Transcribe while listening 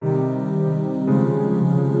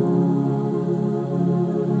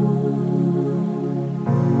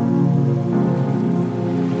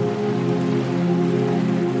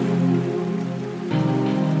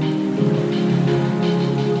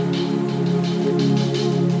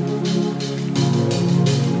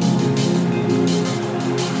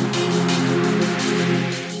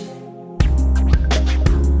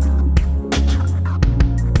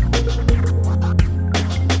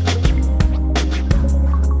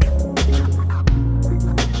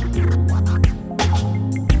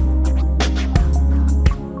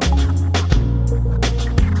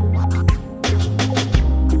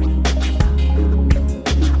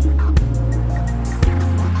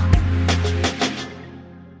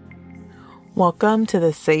Welcome to the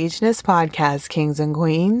Sageness Podcast, Kings and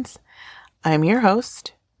Queens. I'm your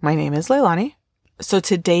host. My name is Leilani. So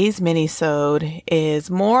today's minisode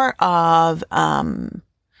is more of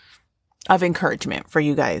encouragement for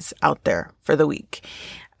you guys out there for the week.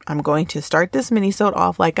 I'm going to start this minisode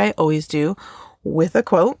off like I always do with a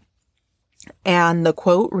quote. And the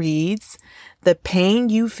quote reads, "The pain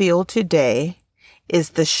you feel today is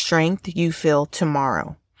the strength you feel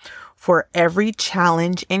tomorrow. For every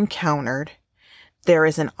challenge encountered, there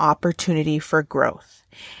is an opportunity for growth."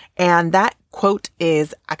 And that quote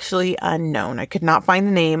is actually unknown. I could not find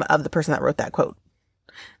the name of the person that wrote that quote.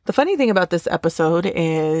 The funny thing about this episode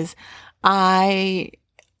is I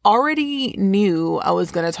already knew I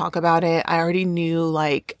was going to talk about it. I already knew,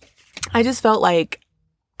 I just felt like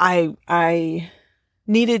I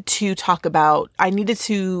needed to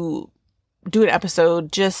do an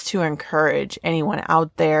episode just to encourage anyone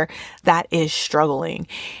out there that is struggling.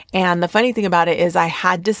 And the funny thing about it is I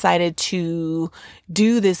had decided to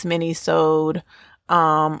do this minisode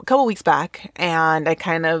a couple weeks back, and I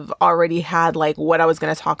kind of already had what I was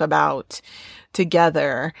going to talk about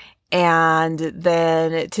together. And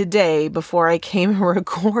then today, before I came and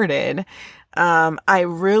recorded,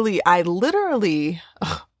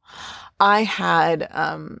 I had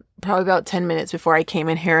probably about 10 minutes before I came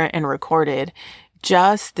in here and recorded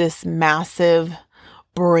just this massive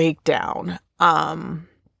breakdown. I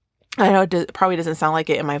know it probably doesn't sound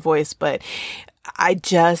like it in my voice, but I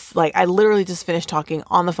literally just finished talking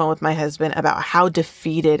on the phone with my husband about how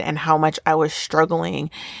defeated and how much I was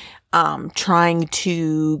struggling trying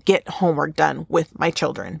to get homework done with my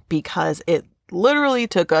children, because it literally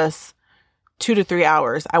took us 2 to 3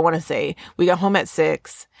 hours. I want to say we got home at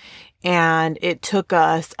 6. And it took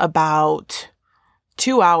us about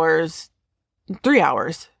 3 hours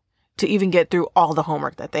to even get through all the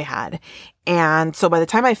homework that they had. And so by the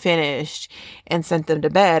time I finished and sent them to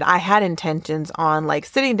bed, I had intentions on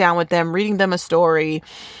sitting down with them, reading them a story,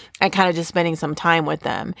 and kind of just spending some time with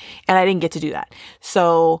them. And I didn't get to do that.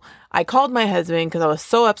 So I called my husband because I was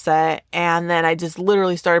so upset. And then I just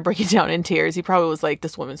literally started breaking down in tears. He probably was like,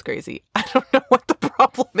 "This woman's crazy." I don't know what the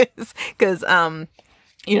problem is. Because,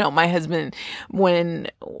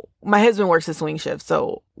 my husband works a swing shift.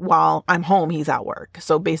 So while I'm home, he's at work.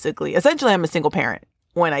 So essentially I'm a single parent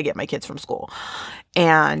when I get my kids from school.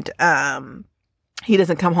 And, he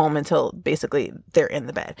doesn't come home until basically they're in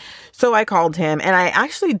the bed. So I called him, and I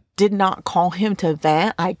actually did not call him to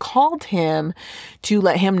vent. I called him to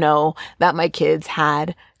let him know that my kids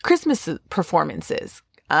had Christmas performances,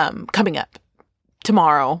 coming up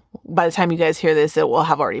tomorrow. By the time you guys hear this, it will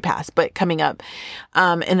have already passed, but coming up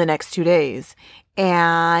in the next 2 days.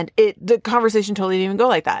 And the conversation totally didn't even go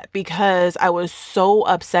like that, because I was so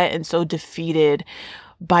upset and so defeated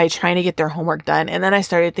by trying to get their homework done. And then I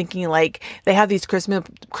started thinking, they have these Christmas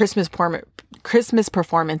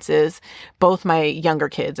performances, both my younger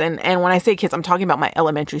kids. And when I say kids, I'm talking about my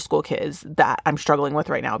elementary school kids that I'm struggling with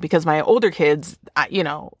right now, because my older kids, I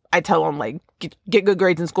tell them get good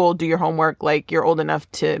grades in school, do your homework. You're old enough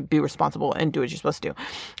to be responsible and do what you're supposed to do.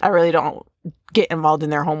 I really don't get involved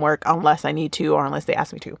in their homework unless I need to, or unless they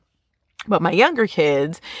ask me to. But my younger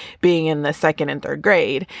kids, being in the 2nd and 3rd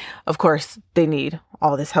grade, of course, they need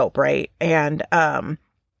all this help, right? And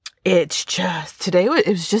it's just, today it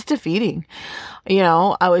was just defeating.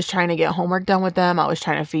 I was trying to get homework done with them. I was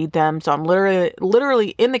trying to feed them. So I'm literally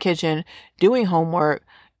in the kitchen doing homework,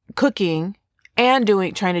 cooking, and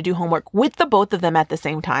trying to do homework with the both of them at the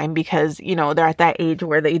same time, because, they're at that age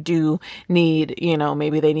where they do need,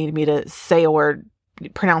 maybe they need me to say a word,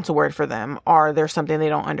 pronounce a word for them, or there's something they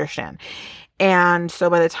don't understand. And so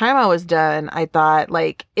by the time I was done, I thought,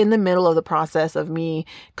 in the middle of the process of me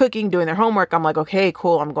cooking, doing their homework, I'm like, okay,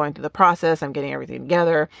 cool. I'm going through the process. I'm getting everything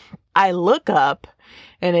together. I look up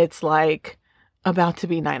and it's about to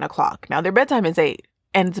be 9:00. Now their bedtime is 8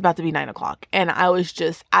 and it's about to be 9:00. And I was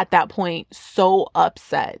just at that point so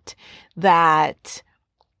upset that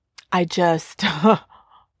I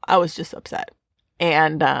was just upset.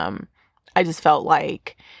 And, I just felt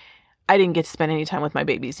like I didn't get to spend any time with my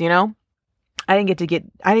babies, I didn't get to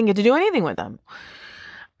do anything with them.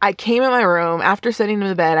 I came in my room after setting them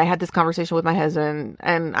to bed. I had this conversation with my husband,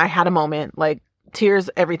 and I had a moment, tears,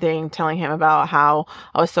 everything, telling him about how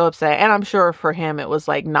I was so upset. And I'm sure for him, it was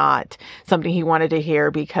not something he wanted to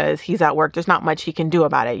hear, because he's at work. There's not much he can do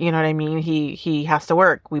about it. You know what I mean? He has to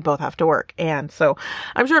work. We both have to work. And so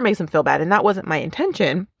I'm sure it makes him feel bad. And that wasn't my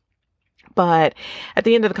intention. But at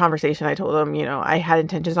the end of the conversation, I told him, I had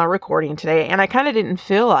intentions on recording today, and I kind of didn't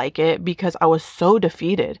feel like it because I was so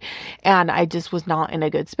defeated and I just was not in a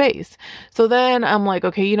good space. So then I'm like,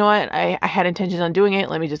 okay, you know what? I had intentions on doing it.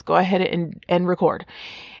 Let me just go ahead and record.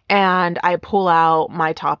 And I pull out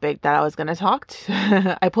my topic that I was going to talk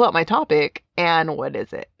to. I pull out my topic, and what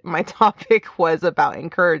is it? My topic was about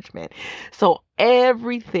encouragement. So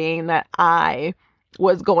everything that I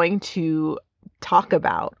was going to talk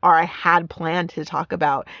about, or I had planned to talk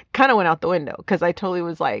about, kind of went out the window because I totally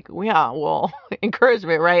was like, yeah, well,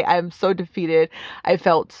 encouragement, right? I'm so defeated. I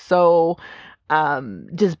felt so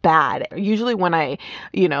just bad. Usually when I,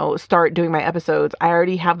 start doing my episodes, I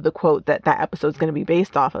already have the quote that episode's going to be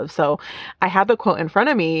based off of. So I have the quote in front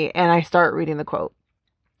of me and I start reading the quote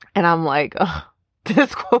and I'm like, oh,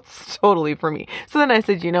 this quote's totally for me. So then I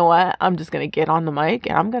said, you know what? I'm just going to get on the mic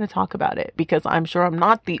and I'm going to talk about it because I'm sure I'm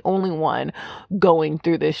not the only one going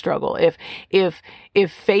through this struggle. If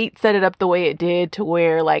fate set it up the way it did to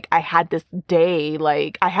where like I had this day,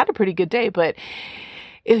 like I had a pretty good day, but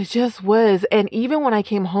it just was. And even when I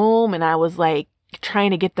came home and I was like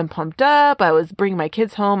trying to get them pumped up, I was bringing my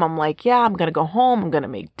kids home. I'm like, yeah, I'm going to go home. I'm going to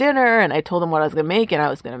make dinner. And I told them what I was going to make, and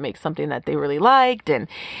I was going to make something that they really liked. And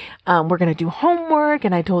we're going to do homework.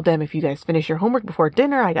 And I told them, if you guys finish your homework before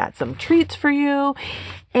dinner, I got some treats for you.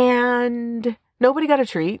 And nobody got a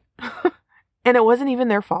treat. And it wasn't even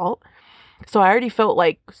their fault. So I already felt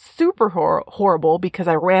like super horrible because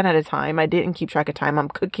I ran out of time. I didn't keep track of time. I'm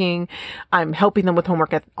cooking. I'm helping them with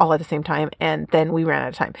homework all at the same time. And then we ran out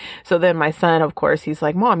of time. So then my son, of course, he's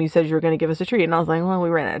like, Mom, you said you were going to give us a treat. And I was like, well, we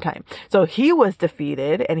ran out of time. So he was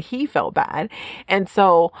defeated and he felt bad. And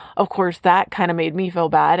so, of course, that kind of made me feel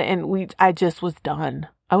bad. And I just was done.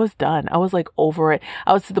 I was done. I was like over it.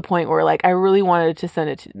 I was to the point where like I really wanted to send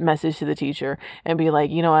a message to the teacher and be like,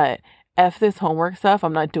 you know what? F this homework stuff.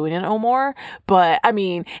 I'm not doing it no more. But I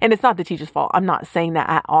mean, and it's not the teacher's fault. I'm not saying that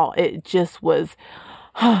at all. It just was,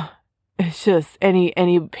 it's just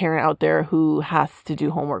any parent out there who has to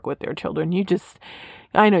do homework with their children.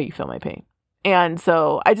 I know you feel my pain. And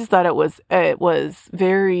so I just thought it was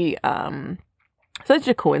very, such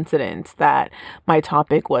a coincidence that my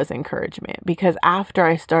topic was encouragement, because after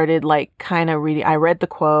I started like kind of reading, I read the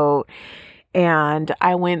quote and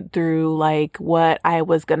I went through like what I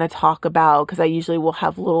was going to talk about, because I usually will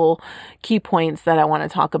have little key points that I want to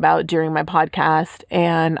talk about during my podcast.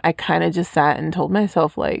 And I kind of just sat and told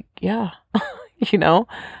myself like, yeah,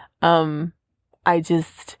 I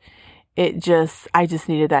just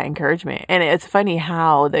needed that encouragement. And it's funny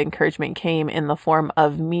how the encouragement came in the form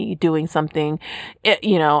of me doing something.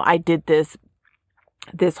 I did this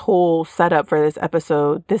whole setup for this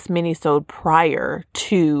episode, this minisode prior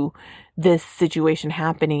to this situation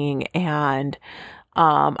happening. And,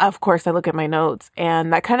 of course I look at my notes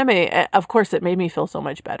and that kind of it made me feel so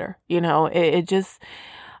much better. It just,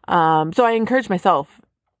 so I encouraged myself,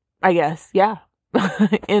 I guess. Yeah.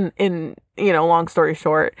 in, long story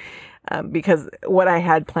short, because what I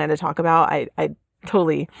had planned to talk about,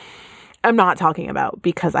 I'm not talking about,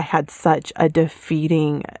 because I had such a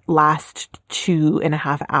defeating last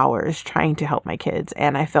 2.5 hours trying to help my kids.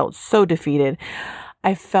 And I felt so defeated.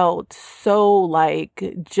 I felt so like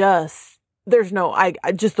just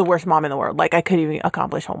the worst mom in the world. Like I couldn't even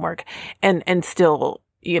accomplish homework and still,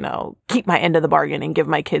 keep my end of the bargain and give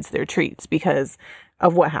my kids their treats because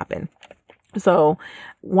of what happened. So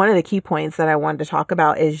one of the key points that I wanted to talk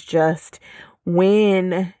about is just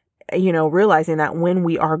when, realizing that when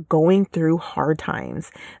we are going through hard times,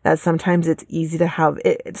 that sometimes it's easy to have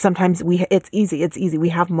it. Sometimes it's easy. We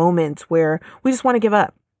have moments where we just want to give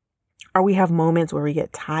up, or we have moments where we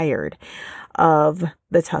get tired of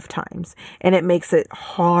the tough times, and it makes it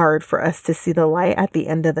hard for us to see the light at the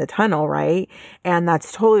end of the tunnel, right? And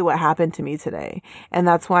that's totally what happened to me today. And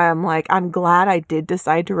that's why I'm like, I'm glad I did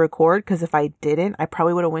decide to record, because if I didn't, I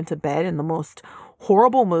probably would have went to bed in the most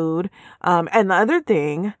horrible mood. And the other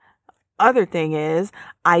thing is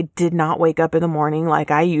I did not wake up in the morning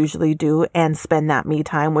like I usually do and spend that me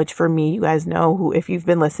time, which for me, you guys know, who, if you've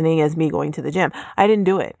been listening, is me going to the gym. I didn't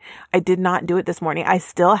do it. I did not do it this morning. I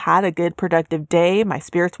still had a good productive day. My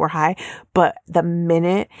spirits were high, but the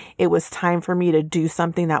minute it was time for me to do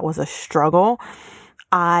something that was a struggle,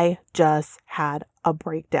 I just had a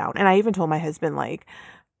breakdown. And I even told my husband, like,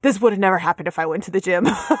 this would have never happened if I went to the gym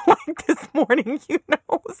like this morning,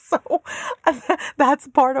 So that's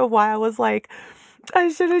part of why I was like, I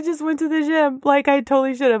should have just went to the gym. Like I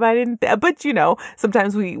totally should have. I didn't, but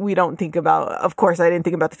sometimes we don't think about, of course, I didn't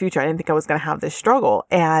think about the future. I didn't think I was going to have this struggle.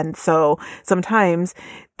 And so sometimes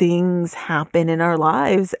things happen in our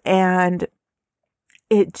lives and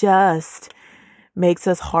it just makes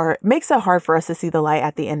it hard for us to see the light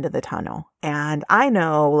at the end of the tunnel. And I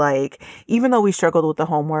know, like, even though we struggled with the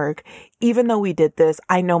homework, even though we did this,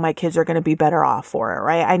 I know my kids are going to be better off for it,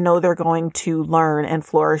 right? I know they're going to learn and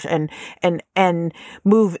flourish and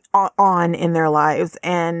move on in their lives.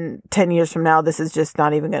 And 10 years from now, this is just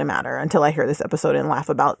not even going to matter until I hear this episode and laugh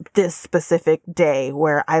about this specific day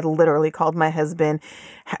where I literally called my husband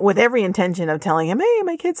with every intention of telling him, hey,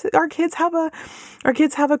 our kids have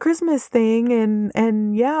a Christmas thing.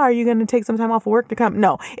 And yeah, are you going to take some time off of work to come?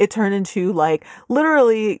 No, it turned into like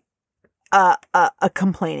literally a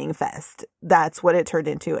complaining fest. That's what it turned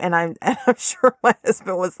into. And I'm sure my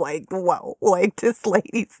husband was like, whoa, like this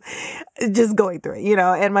lady's just going through it,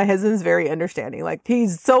 and my husband's very understanding. Like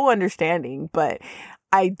he's so understanding, but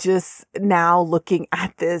I just now looking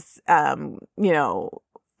at this,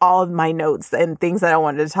 all of my notes and things that I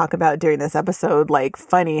wanted to talk about during this episode, like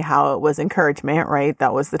funny how it was encouragement, right?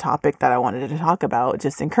 That was the topic that I wanted to talk about,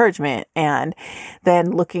 just encouragement. And then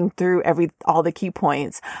looking through all the key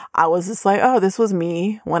points, I was just like, oh, this was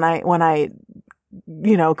me when I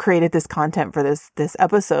created this content for this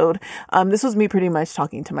episode. This was me pretty much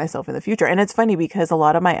talking to myself in the future. And it's funny because a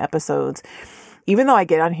lot of my episodes, even though I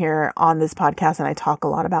get on here on this podcast and I talk a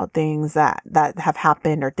lot about things that have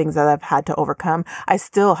happened or things that I've had to overcome, I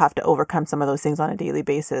still have to overcome some of those things on a daily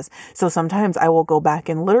basis. So sometimes I will go back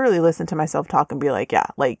and literally listen to myself talk and be like, yeah,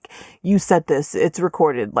 like you said this, it's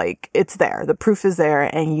recorded, like it's there. The proof is there.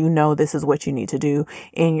 And this is what you need to do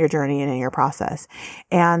in your journey and in your process.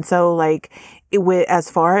 And so like, as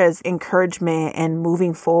far as encouragement and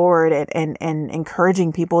moving forward and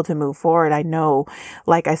encouraging people to move forward, I know,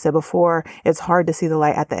 like I said before, it's hard to see the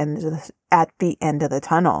light at the end of the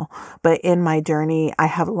tunnel. But in my journey, I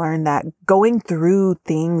have learned that going through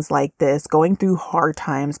things like this, going through hard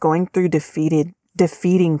times, going through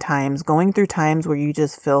defeating times, going through times where you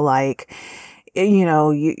just feel like,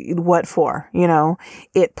 what for?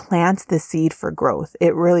 It plants the seed for growth.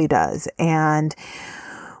 It really does. And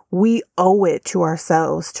we owe it to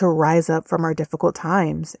ourselves to rise up from our difficult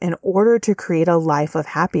times in order to create a life of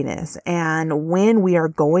happiness. And when we are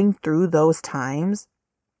going through those times,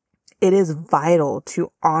 it is vital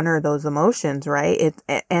to honor those emotions, right?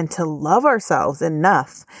 And to love ourselves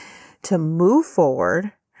enough to move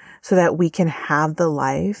forward so that we can have the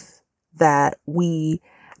life that we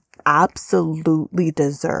absolutely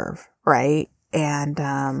deserve, right?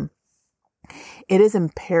 And it is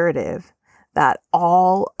imperative that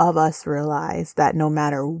all of us realize that no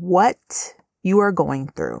matter what you are going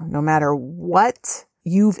through, no matter what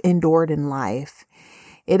you've endured in life,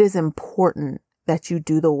 it is important that you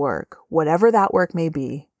do the work, whatever that work may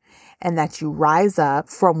be, and that you rise up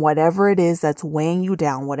from whatever it is that's weighing you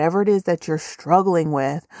down, whatever it is that you're struggling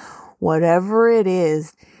with, whatever it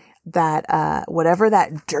is that, whatever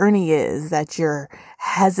that journey is that you're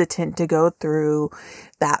hesitant to go through,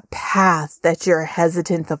 that path that you're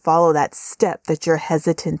hesitant to follow, that step that you're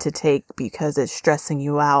hesitant to take because it's stressing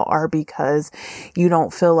you out, or because you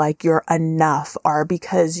don't feel like you're enough, or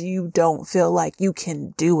because you don't feel like you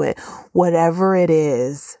can do it. Whatever it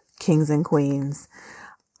is, kings and queens,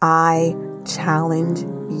 I challenge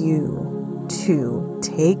you to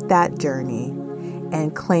take that journey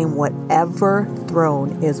and claim whatever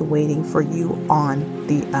throne is waiting for you on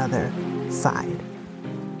the other side.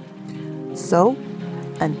 So,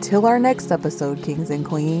 until our next episode, kings and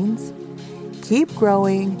queens, keep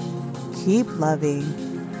growing, keep loving,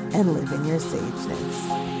 and live in your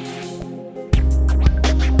sageness.